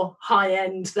more high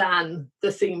end than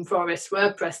the Theme Forest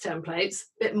WordPress templates,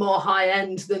 a bit more high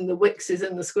end than the Wixes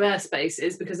and the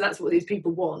Squarespaces, because that's what these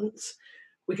people want.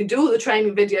 We can do all the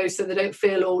training videos so they don't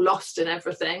feel all lost and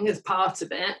everything as part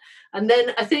of it. And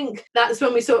then I think that's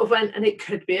when we sort of went, and it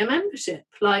could be a membership.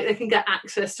 Like, they can get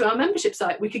access to our membership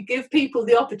site. We could give people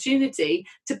the opportunity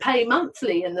to pay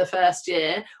monthly in the first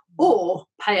year, or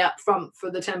pay up front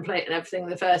for the template and everything in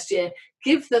the first year.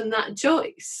 Give them that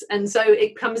choice. And so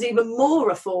it becomes even more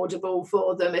affordable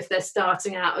for them if they're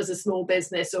starting out as a small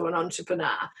business or an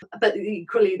entrepreneur. But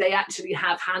equally, they actually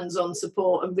have hands-on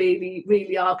support and really,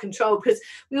 really are controlled. Because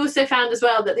we also found as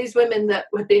well that these women that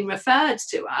were being referred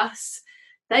to us,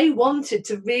 they wanted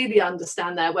to really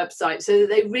understand their website so that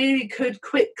they really could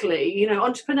quickly, you know,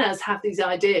 entrepreneurs have these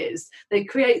ideas. They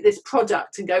create this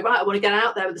product and go, right, I want to get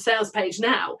out there with a sales page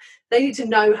now. They need to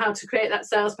know how to create that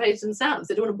sales page themselves.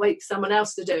 They don't want to wait for someone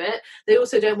else to do it. They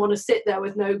also don't want to sit there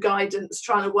with no guidance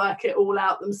trying to work it all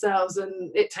out themselves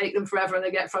and it take them forever and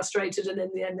they get frustrated and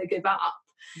in the end they give up.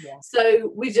 Yeah.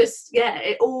 So we just,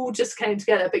 it all just came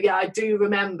together. But I do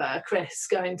remember Chris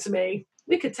going to me,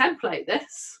 we could template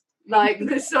this. Like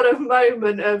this sort of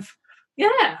moment of,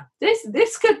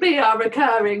 this could be our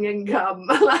recurring income.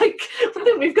 Like, I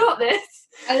think we've got this.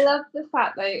 I love the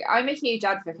fact that I'm a huge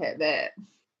advocate that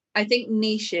I think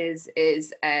niches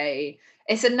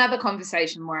it's another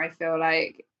conversation where I feel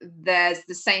like there's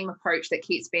the same approach that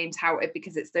keeps being touted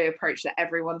because it's the approach that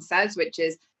everyone says, which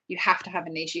is you have to have a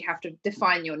niche, you have to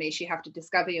define your niche, you have to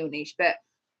discover your niche. But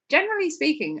generally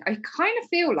speaking, I kind of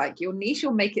feel like your niche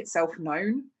will make itself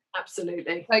known.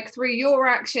 Absolutely. Like through your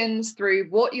actions, through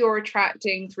what you're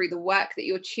attracting, through the work that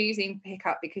you're choosing to pick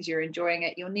up because you're enjoying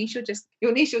it, your niche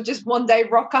will just one day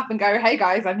rock up and go, hey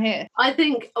guys, I'm here. I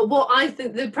think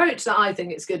the approach that I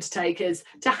think it's good to take is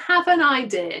to have an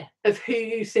idea of who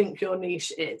you think your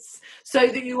niche is, so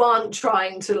that you aren't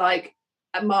trying to like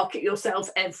market yourself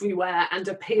everywhere and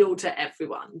appeal to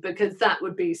everyone, because that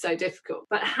would be so difficult.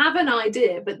 But have an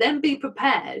idea, but then be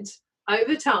prepared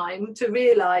over time to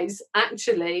realize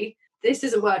actually this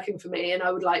isn't working for me and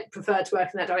I would prefer to work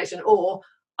in that direction, or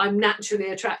I'm naturally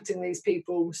attracting these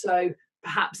people, so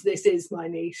perhaps this is my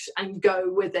niche, and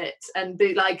go with it and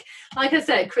be like I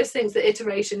said, Chris thinks that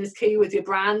iteration is key with your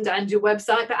brand and your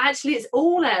website, but actually it's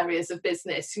all areas of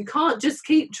business. You can't just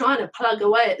keep trying to plug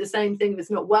away at the same thing if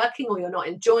it's not working or you're not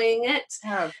enjoying it.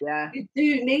 You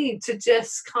do need to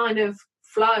just kind of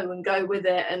flow and go with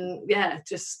it, and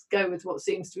just go with what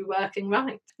seems to be working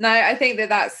right. No, I think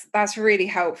that's really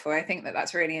helpful. I think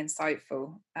that's really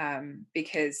insightful,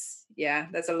 because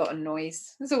there's a lot of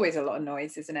noise. There's always a lot of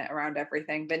noise, isn't it, around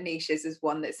everything, but niches is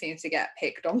one that seems to get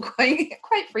picked on quite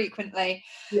frequently.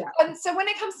 And so when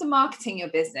it comes to marketing your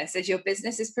business, as your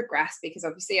business has progressed, because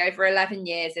obviously over 11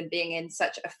 years and being in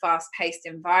such a fast-paced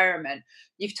environment,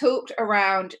 you've talked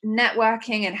around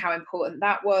networking and how important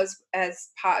that was as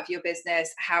part of your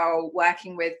business, how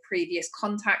working with previous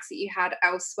contacts that you had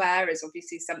elsewhere is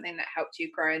obviously something that helped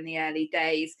you grow in the early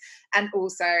days, and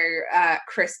also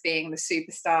Chris being the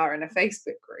superstar in a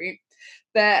Facebook group.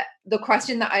 But the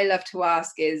question that I love to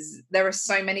ask is, there are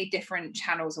so many different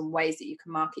channels and ways that you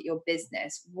can market your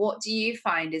business. What do you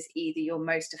find is either your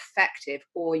most effective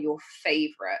or your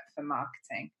favorite for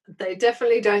marketing? They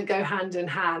definitely don't go hand in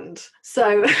hand.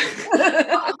 So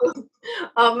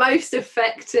our most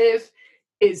effective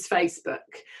is Facebook,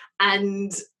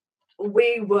 and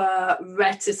we were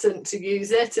reticent to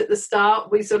use it at the start.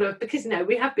 We because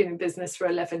we have been in business for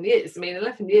 11 years. I mean,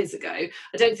 11 years ago,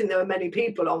 I don't think there were many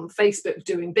people on Facebook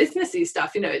doing businessy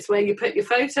stuff. It's where you put your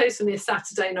photos from your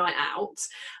Saturday night out,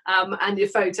 and your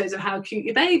photos of how cute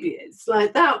your baby is.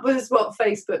 Like, that was what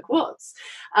Facebook was.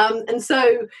 And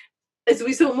so as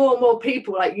we saw more and more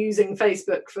people using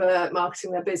Facebook for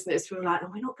marketing their business, we were like,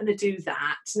 oh, we're not going to do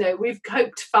that. We've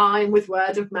coped fine with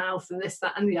word of mouth and this,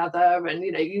 that, and the other, and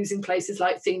using places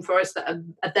like ThemeForest that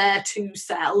are there to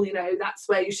sell. That's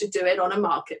where you should do it, on a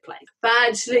marketplace. But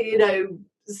actually,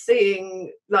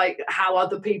 seeing how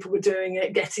other people were doing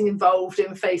it, getting involved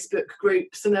in Facebook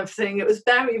groups and everything, it was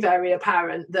very, very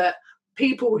apparent that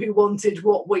people who wanted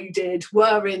what we did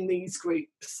were in these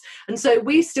groups. And so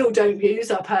we still don't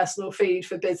use our personal feed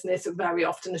for business very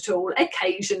often at all.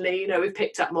 Occasionally, we've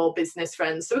picked up more business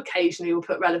friends, so occasionally we'll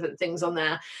put relevant things on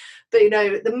there. But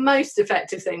the most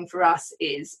effective thing for us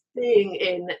is being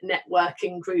in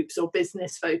networking groups or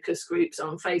business focus groups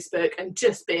on Facebook, and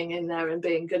just being in there and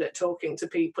being good at talking to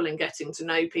people and getting to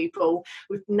know people.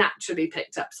 We've naturally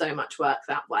picked up so much work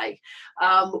that way.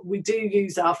 We do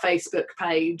use our Facebook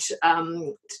page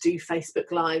to do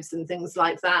Facebook Lives and things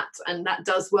like that, and that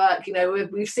does work.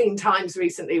 We've seen times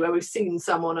recently where we've seen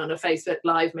someone on a Facebook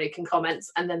Live making comments,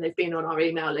 and then they've been on our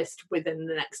email list within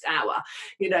the next hour.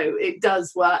 It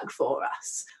does work for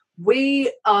us.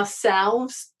 We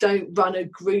ourselves don't run a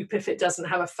group if it doesn't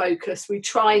have a focus. We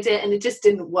tried it and it just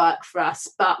didn't work for us,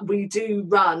 but we do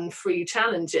run free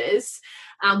challenges.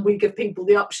 and we give people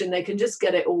the option. They can just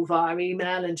get it all via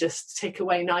email and just tick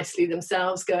away nicely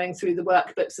themselves, going through the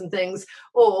workbooks and things,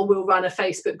 or we'll run a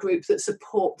Facebook group that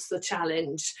supports the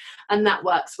challenge, and that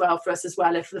works well for us as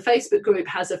well. If the Facebook group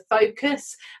has a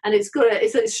focus and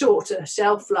it's a shorter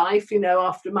shelf life,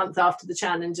 after a month after the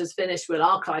challenge is finished, we'll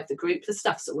archive the group. The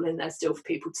stuff's all in there still for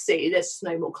people to see. There's just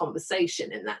no more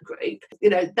conversation in that group.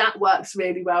 That works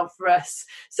really well for us.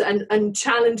 So and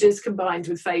challenges combined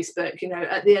with Facebook,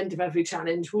 at the end of every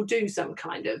challenge we'll do some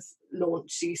kind of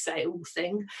launchy sale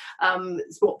thing.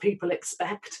 It's what people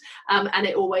expect, and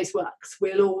it always works.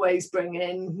 We'll always bring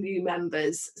in new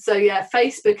members. So yeah,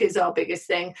 Facebook is our biggest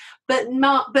thing, but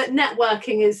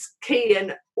networking is key,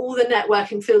 and all the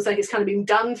networking feels like it's kind of being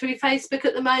done through Facebook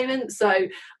at the moment. So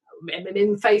I'm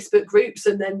in Facebook groups,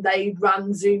 and then they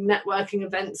run Zoom networking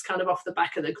events kind of off the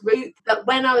back of the group. But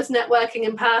when I was networking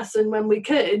in person, when we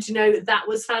could, that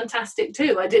was fantastic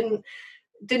too. I didn't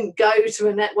go to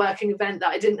a networking event that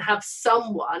I didn't have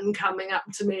someone coming up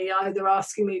to me either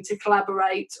asking me to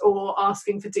collaborate or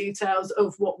asking for details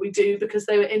of what we do because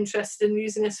they were interested in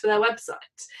using us for their website.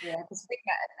 Yeah, because we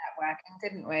met at networking,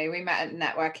 didn't we? We met at a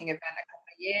networking event a couple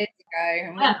of years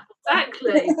ago. Yeah,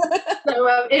 exactly.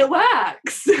 So it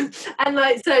works. And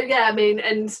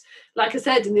and like I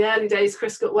said, in the early days,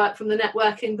 Chris got work from the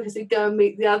networking because he'd go and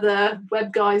meet the other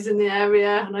web guys in the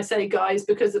area. And I say guys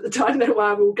because at the time they were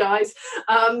all guys.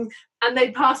 And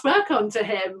they'd pass work on to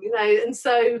him, and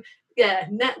so yeah,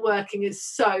 networking is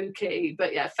so key.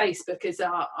 But yeah, Facebook is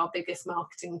our biggest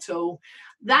marketing tool.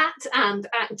 That, and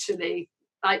actually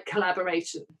like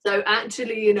collaboration. So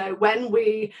actually, when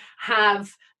we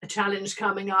have a challenge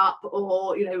coming up,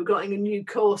 or we're getting a new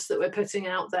course that we're putting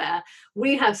out there,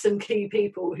 we have some key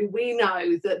people who we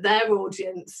know that their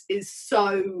audience is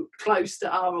so close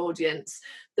to our audience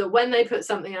that when they put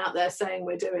something out there saying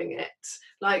we're doing it,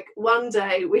 like one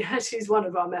day we actually is one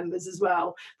of our members as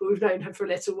well, but we've known her for a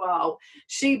little while.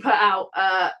 She put out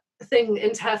a thing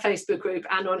into her Facebook group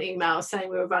and on email saying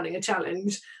we were running a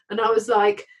challenge, and I was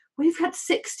like, we've had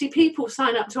 60 people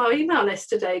sign up to our email list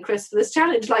today, Chris, for this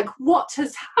challenge. Like, what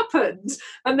has happened?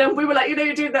 And then we were like,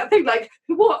 you're doing that thing, like,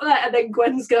 what? And then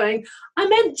Gwen's going, I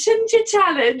mentioned your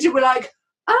challenge. And we're like,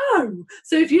 oh.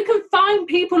 So if you can find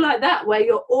people like that where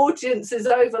your audiences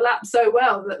overlap so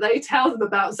well that they tell them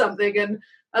about something and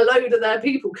a load of their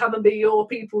people come and be your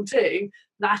people too,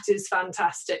 that is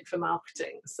fantastic for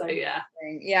marketing. So yeah,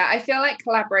 I feel like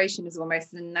collaboration is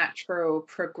almost the natural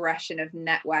progression of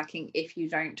networking if you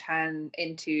don't turn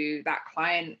into that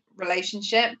client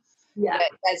relationship. Yeah,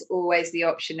 but there's always the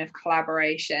option of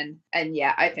collaboration, and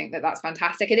yeah, I think that that's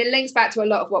fantastic, and it links back to a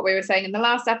lot of what we were saying in the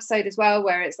last episode as well,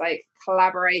 where it's like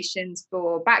collaborations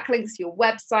for backlinks to your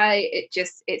website.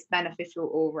 It's beneficial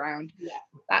all round. Yeah,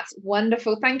 that's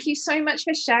wonderful. Thank you so much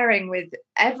for sharing with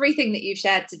everything that you've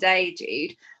shared today,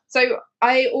 Jude. So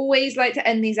I always like to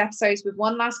end these episodes with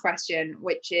one last question,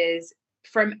 which is,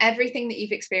 from everything that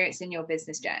you've experienced in your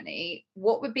business journey,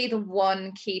 what would be the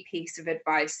one key piece of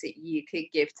advice that you could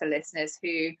give to listeners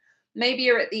who maybe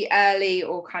are at the early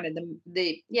or kind of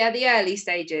the early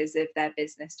stages of their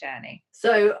business journey?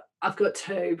 So I've got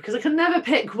two, because I can never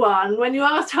pick one. When you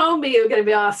told me you were going to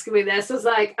be asking me this, I was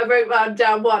like, I wrote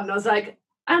down one, and I was like,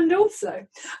 and also,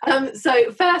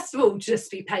 so first of all,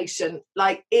 just be patient.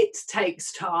 Like, it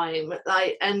takes time,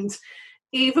 and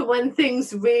even when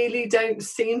things really don't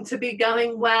seem to be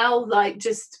going well, like,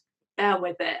 just bear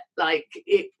with it. Like,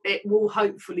 it will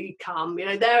hopefully come.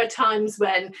 There are times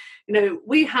when,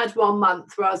 we had 1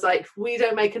 month where I was like, we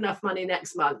don't make enough money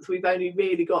next month. We've only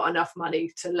really got enough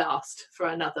money to last for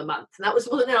another month. And that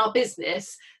wasn't in our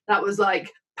business. That was like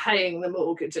paying the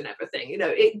mortgage and everything.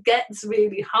 It gets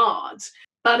really hard.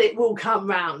 But it will come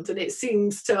round, and it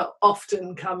seems to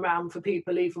often come round for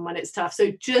people even when it's tough.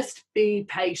 So just be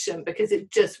patient, because it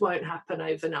just won't happen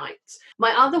overnight.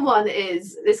 My other one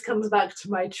is, this comes back to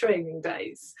my training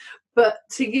days, but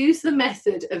to use the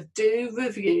method of do,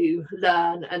 review,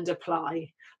 learn and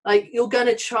apply. Like, you're going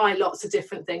to try lots of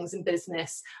different things in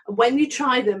business. And when you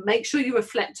try them, make sure you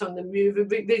reflect on them,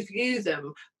 review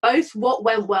them, both what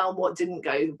went well and what didn't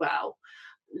go well.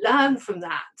 Learn from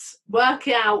that, work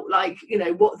out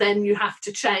what then you have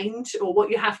to change or what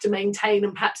you have to maintain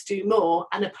and perhaps do more,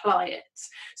 and apply it.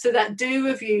 So that do,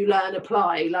 review, learn,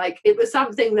 apply, like, it was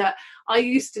something that I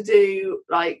used to do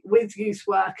like with youth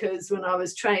workers when I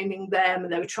was training them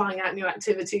and they were trying out new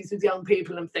activities with young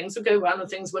people, and things would go well and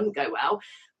things wouldn't go well.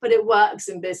 But it works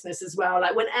in business as well.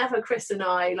 Like whenever Chris and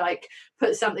I like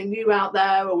put something new out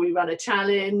there, or we run a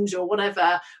challenge or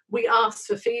whatever, we ask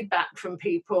for feedback from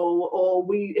people, or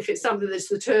if it's something that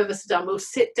the two of us have done, we'll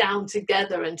sit down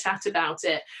together and chat about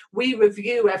it. We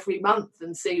review every month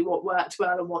and see what worked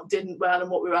well and what didn't well and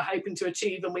what we were hoping to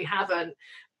achieve and we haven't.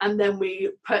 And then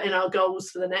we put in our goals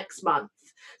for the next month.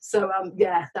 So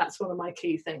yeah, that's one of my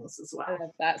key things as well. I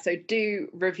love that. So do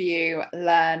review,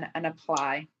 learn and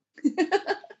apply.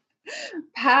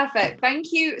 Perfect.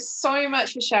 Thank you so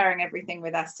much for sharing everything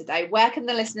with us today. Where can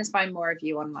the listeners find more of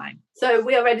you online? So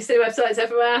we are Ready Steady Websites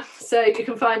everywhere. So you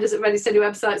can find us at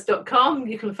readysteadywebsites.com.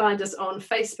 You can find us on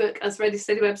Facebook as Ready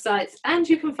Steady Websites, and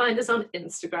you can find us on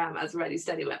Instagram as Ready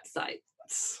Steady Websites.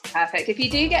 Perfect. If you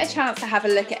do get a chance to have a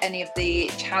look at any of the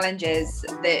challenges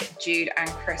that Jude and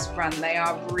Chris run, they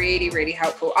are really, really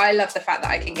helpful. I love the fact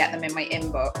that I can get them in my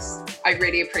inbox. I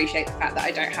really appreciate the fact that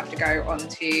I don't have to go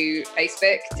onto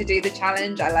Facebook to do the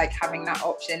challenge. I like having that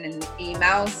option in the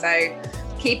email. So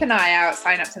keep an eye out,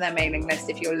 sign up to their mailing list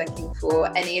if you're looking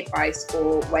for any advice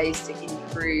or ways to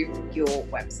improve your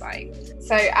website.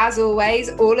 So as always,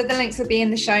 all of the links will be in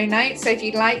the show notes. So if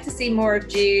you'd like to see more of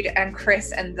Jude and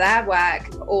Chris and their work,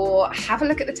 or have a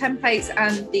look at the templates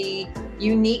and the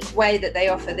unique way that they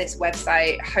offer this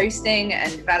website hosting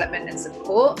and development and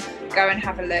support, go and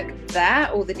have a look there.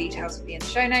 All the details will be in the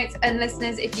show notes. And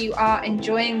listeners, if you are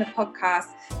enjoying the podcast,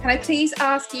 can I please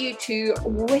ask you to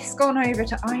whisk on over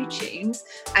to iTunes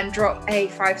and drop a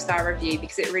 5-star review,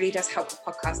 because it really does help the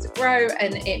podcast to grow,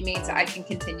 and it means that I can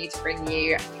continue to bring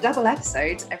you double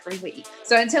episodes every week.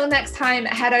 So until next time,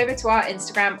 head over to our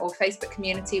Instagram or Facebook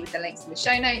community with the links in the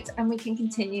show notes, and we can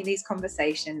continue these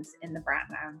conversations in the Brand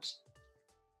Lounge.